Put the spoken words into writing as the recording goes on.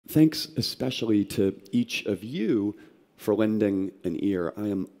Thanks especially to each of you for lending an ear. I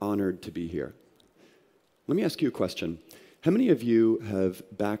am honored to be here. Let me ask you a question. How many of you have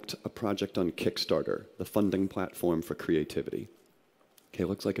backed a project on Kickstarter, the funding platform for creativity? Okay,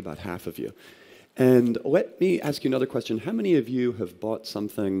 looks like about half of you. And let me ask you another question. How many of you have bought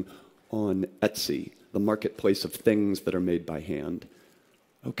something on Etsy, the marketplace of things that are made by hand?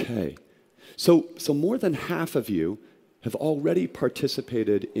 Okay. So more than half of you have already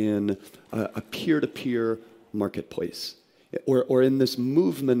participated in a peer-to-peer marketplace, or in this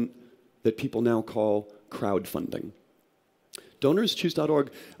movement that people now call crowdfunding.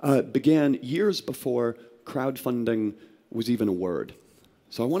 DonorsChoose.org began years before crowdfunding was even a word.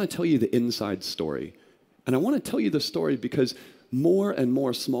 So I want to tell you the inside story. And I want to tell you the story because more and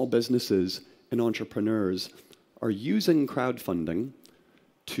more small businesses and entrepreneurs are using crowdfunding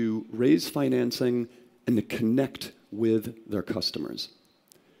to raise financing and to connect with their customers.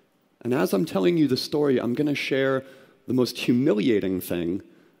 And as I'm telling you the story, I'm going to share the most humiliating thing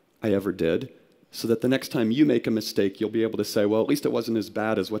I ever did, so that the next time you make a mistake, you'll be able to say, well, at least it wasn't as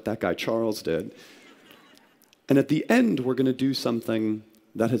bad as what that guy Charles did. And at the end, we're going to do something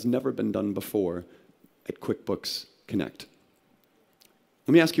that has never been done before at QuickBooks Connect.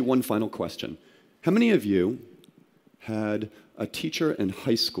 Let me ask you one final question. How many of you had a teacher in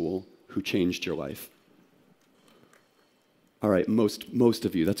high school who changed your life? All right, most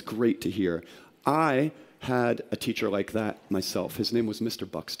of you. That's great to hear. I had a teacher like that myself. His name was Mr.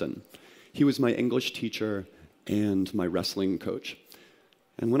 Buxton. He was my English teacher and my wrestling coach.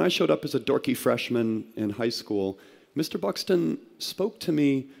 And when I showed up as a dorky freshman in high school, Mr. Buxton spoke to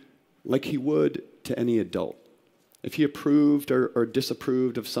me like he would to any adult. If he approved or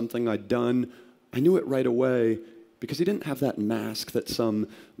disapproved of something I'd done, I knew it right away because he didn't have that mask that some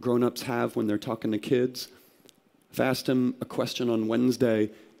grown-ups have when they're talking to kids. If I asked him a question on Wednesday,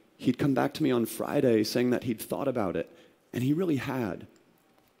 he'd come back to me on Friday saying that he'd thought about it, and he really had.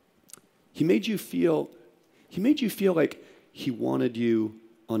 He made you feel like he wanted you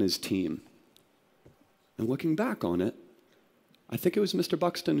on his team. And looking back on it, I think it was Mr.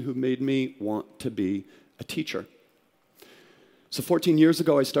 Buxton who made me want to be a teacher. So 14 years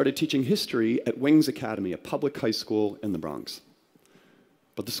ago, I started teaching history at Wings Academy, a public high school in the Bronx.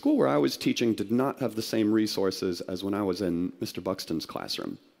 But the school where I was teaching did not have the same resources as when I was in Mr. Buxton's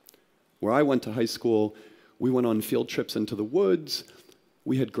classroom. Where I went to high school, we went on field trips into the woods.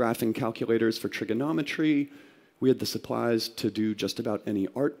 We had graphing calculators for trigonometry. We had the supplies to do just about any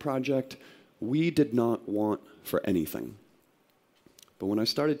art project. We did not want for anything. But when I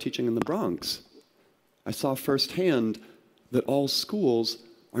started teaching in the Bronx, I saw firsthand that all schools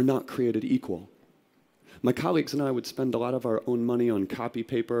are not created equal. My colleagues and I would spend a lot of our own money on copy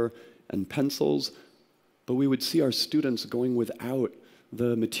paper and pencils, but we would see our students going without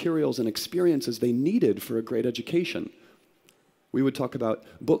the materials and experiences they needed for a great education. We would talk about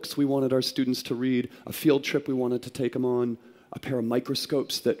books we wanted our students to read, a field trip we wanted to take them on, a pair of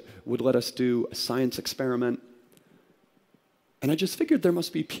microscopes that would let us do a science experiment. And I just figured there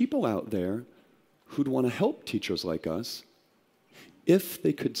must be people out there who'd want to help teachers like us if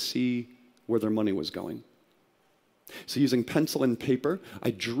they could see where their money was going. So using pencil and paper,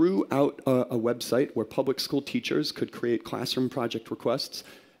 I drew out a website where public school teachers could create classroom project requests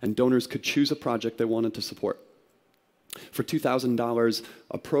and donors could choose a project they wanted to support. For $2,000,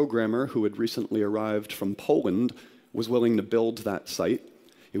 a programmer who had recently arrived from Poland was willing to build that site.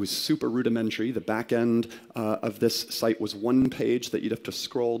 It was super rudimentary. The back end of this site was one page that you'd have to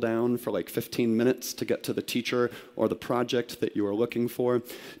scroll down for like 15 minutes to get to the teacher or the project that you were looking for.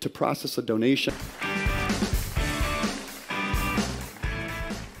 To process a donation.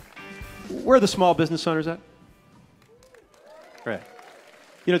 Where are the small business owners at? Right.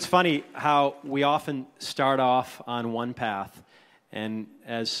 You know, it's funny how we often start off on one path, and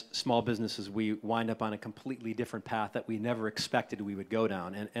as small businesses, we wind up on a completely different path that we never expected we would go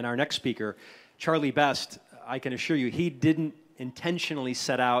down. And our next speaker, Charlie Best, I can assure you, he didn't intentionally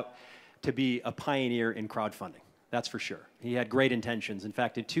set out to be a pioneer in crowdfunding. That's for sure. He had great intentions. In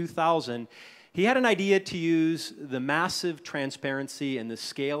fact, in 2000, he had an idea to use the massive transparency and the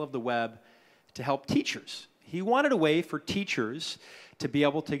scale of the web to help teachers. He wanted a way for teachers to be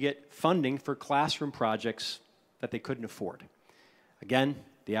able to get funding for classroom projects that they couldn't afford. Again,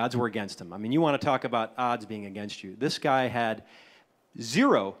 the odds were against him. I mean, you want to talk about odds being against you. This guy had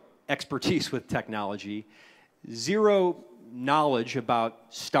zero expertise with technology, zero knowledge about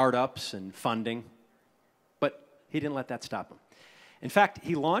startups and funding, but he didn't let that stop him. In fact,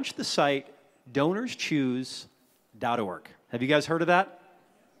 he launched the site DonorsChoose.org. Have you guys heard of that?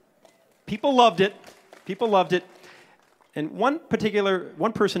 People loved it. People loved it. And one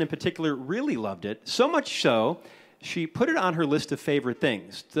person in particular really loved it, so much so, she put it on her list of favorite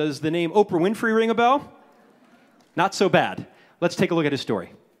things. Does the name Oprah Winfrey ring a bell? Not so bad. Let's take a look at his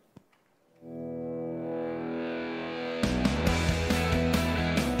story.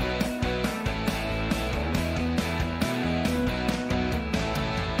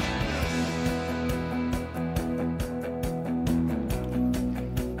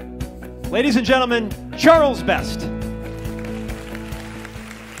 Ladies and gentlemen, Charles Best.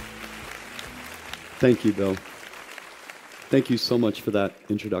 Thank you, Bill. Thank you so much for that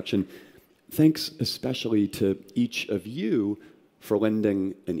introduction. Thanks especially to each of you for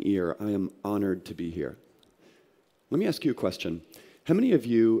lending an ear. I am honored to be here. Let me ask you a question. How many of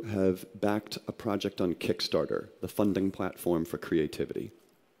you have backed a project on Kickstarter, the funding platform for creativity?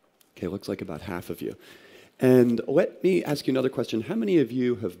 Okay, looks like about half of you. And let me ask you another question. How many of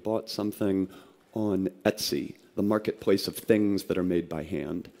you have bought something on Etsy, the marketplace of things that are made by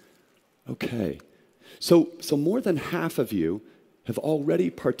hand? Okay. So more than half of you have already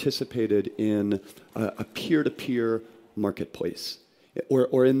participated in a peer-to-peer marketplace,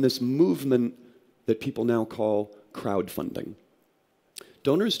 or in this movement that people now call crowdfunding.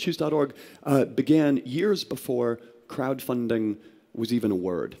 DonorsChoose.org began years before crowdfunding was even a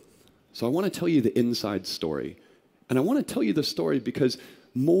word. So I want to tell you the inside story. And I want to tell you the story because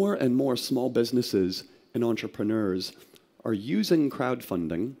more and more small businesses and entrepreneurs are using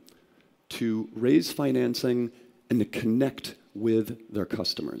crowdfunding to raise financing and to connect with their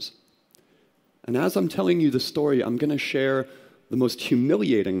customers. And as I'm telling you the story, I'm going to share the most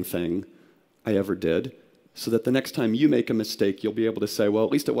humiliating thing I ever did, so that the next time you make a mistake, you'll be able to say, well,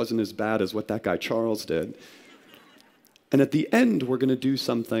 at least it wasn't as bad as what that guy Charles did. And at the end, we're going to do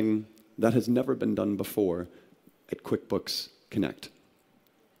something that has never been done before at QuickBooks Connect.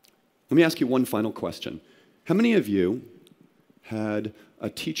 Let me ask you one final question. How many of you had a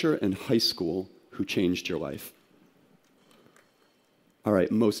teacher in high school who changed your life? All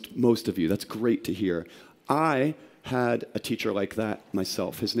right, most of you. That's great to hear. I had a teacher like that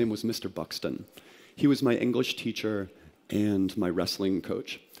myself. His name was Mr. Buxton. He was my English teacher and my wrestling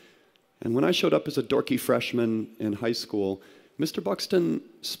coach. And when I showed up as a dorky freshman in high school, Mr. Buxton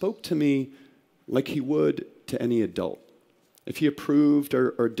spoke to me like he would to any adult. If he approved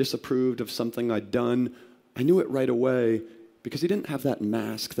or disapproved of something I'd done, I knew it right away because he didn't have that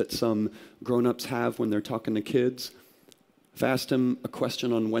mask that some grown-ups have when they're talking to kids. If I asked him a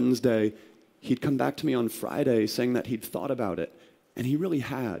question on Wednesday, he'd come back to me on Friday saying that he'd thought about it, and he really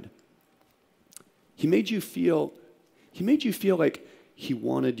had. He made you feel like he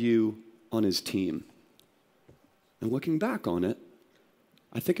wanted you on his team. And looking back on it,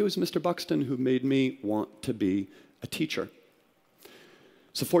 I think it was Mr. Buxton who made me want to be a teacher.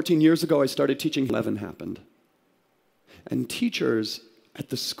 So 14 years ago, I started teaching. 11 happened. And teachers at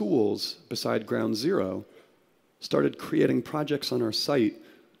the schools beside Ground Zero started creating projects on our site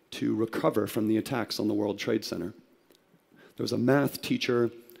to recover from the attacks on the World Trade Center. There was a math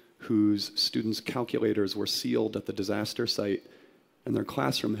teacher whose students' calculators were sealed at the disaster site, and their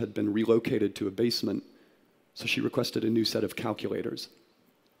classroom had been relocated to a basement, so she requested a new set of calculators.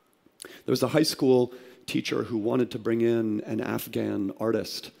 There was a high school teacher who wanted to bring in an Afghan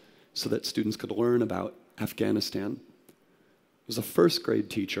artist so that students could learn about Afghanistan. There was a first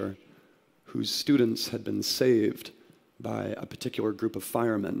grade teacher whose students had been saved by a particular group of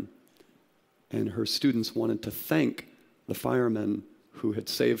firemen, and her students wanted to thank the firemen who had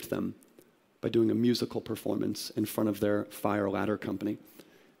saved them by doing a musical performance in front of their fire ladder company.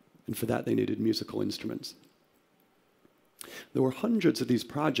 And for that, they needed musical instruments. There were hundreds of these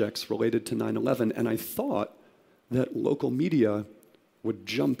projects related to 9/11, and I thought that local media would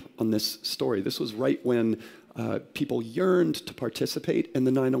jump on this story. This was right when people yearned to participate in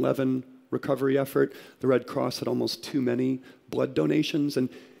the 9/11 recovery effort. The Red Cross had almost too many blood donations, and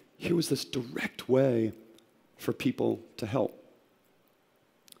here was this direct way for people to help.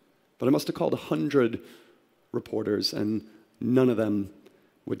 But I must have called 100 reporters, and none of them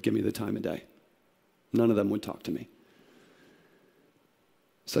would give me the time of day. None of them would talk to me.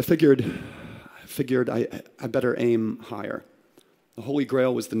 So I figured I better aim higher. The Holy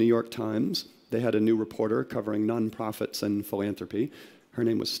Grail was the New York Times. They had a new reporter covering nonprofits and philanthropy. Her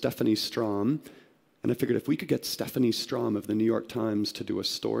name was Stephanie Strom. And I figured if we could get Stephanie Strom of the New York Times to do a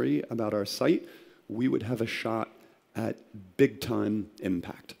story about our site, we would have a shot at big-time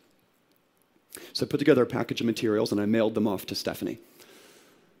impact. So I put together a package of materials, and I mailed them off to Stephanie.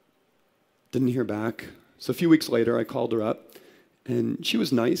 Didn't hear back. So a few weeks later, I called her up, and she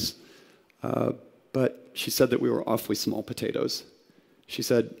was nice, but she said that we were awfully small potatoes. She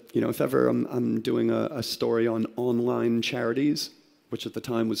said, you know, if ever I'm doing a story on online charities, which at the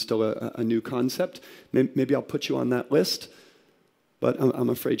time was still a new concept, maybe I'll put you on that list, but I'm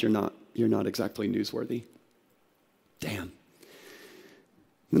afraid you're not exactly newsworthy. Damn.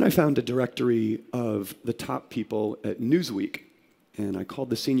 Then I found a directory of the top people at Newsweek, and I called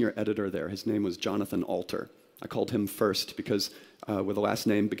the senior editor there. His name was Jonathan Alter. I called him first because with a last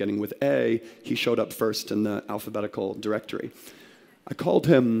name beginning with A, he showed up first in the alphabetical directory. I called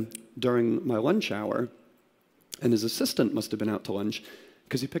him during my lunch hour, and his assistant must have been out to lunch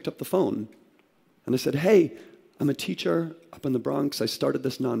because he picked up the phone. And I said, hey, I'm a teacher up in the Bronx. I started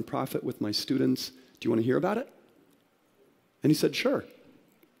this nonprofit with my students. Do you want to hear about it? And he said, sure.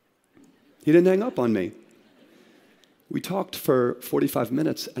 He didn't hang up on me. We talked for 45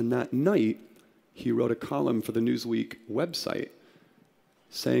 minutes, and that night, he wrote a column for the Newsweek website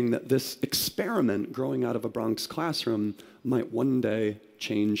saying that this experiment growing out of a Bronx classroom might one day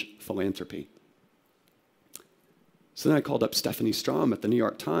change philanthropy. So then I called up Stephanie Strom at the New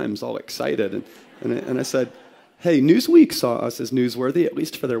York Times, all excited, and I said, hey, Newsweek saw us as newsworthy, at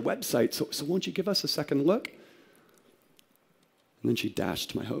least for their website, so won't you give us a second look? And then she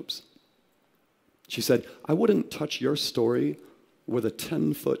dashed my hopes. She said, I wouldn't touch your story with a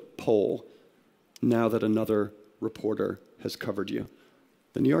 10-foot pole now that another reporter has covered you.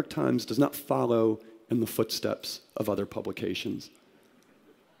 The New York Times does not follow in the footsteps of other publications.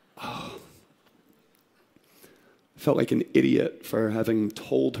 Oh. I felt like an idiot for having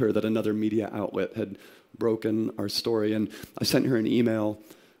told her that another media outlet had broken our story, and I sent her an email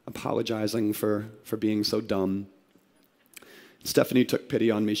apologizing for being so dumb. Stephanie took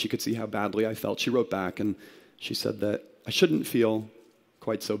pity on me. She could see how badly I felt. She wrote back, and she said that I shouldn't feel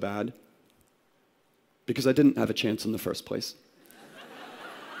quite so bad because I didn't have a chance in the first place.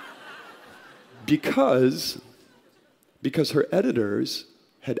 Because her editors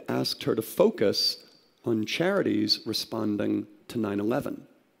had asked her to focus on charities responding to 9/11.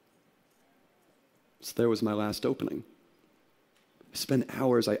 So there was my last opening. I spent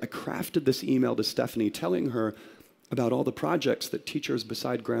hours, I crafted this email to Stephanie telling her about all the projects that teachers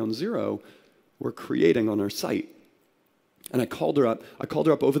beside Ground Zero were creating on our site. And I called her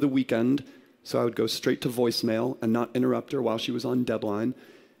up over the weekend so I would go straight to voicemail and not interrupt her while she was on deadline.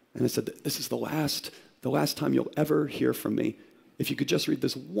 And I said, this is the last time you'll ever hear from me. If you could just read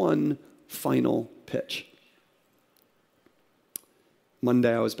this one final pitch.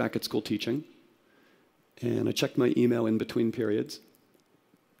 Monday, I was back at school teaching, and I checked my email in between periods.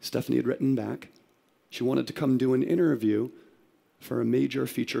 Stephanie had written back. She wanted to come do an interview for a major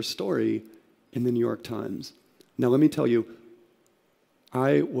feature story in the New York Times. Now, let me tell you,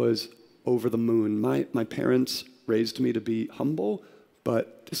 I was over the moon. My parents raised me to be humble,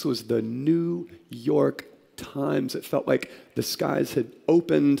 but this was the New York Times. It felt like the skies had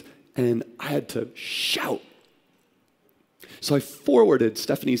opened and I had to shout. So I forwarded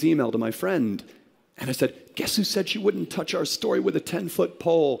Stephanie's email to my friend and I said, guess who said she wouldn't touch our story with a 10-foot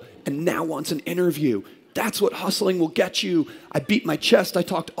pole and now wants an interview? That's what hustling will get you. I beat my chest. I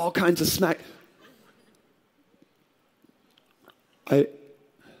talked all kinds of smack. I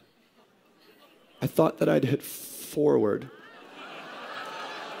thought that I'd hit forward.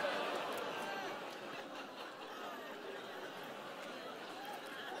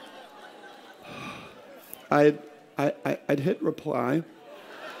 I'd hit reply.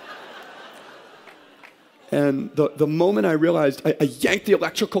 And the moment I realized, I yanked the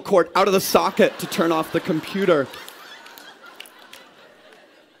electrical cord out of the socket to turn off the computer.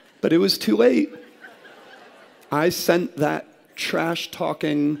 But it was too late. I sent that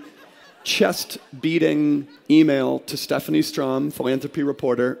trash-talking, chest-beating email to Stephanie Strom, philanthropy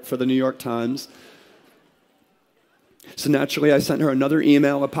reporter for the New York Times. So naturally, I sent her another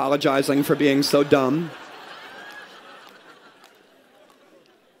email apologizing for being so dumb.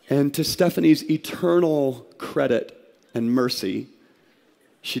 And to Stephanie's eternal credit and mercy,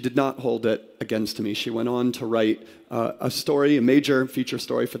 she did not hold it against me. She went on to write a story, a major feature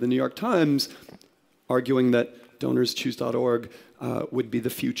story for the New York Times, arguing that DonorsChoose.org would be the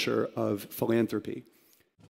future of philanthropy.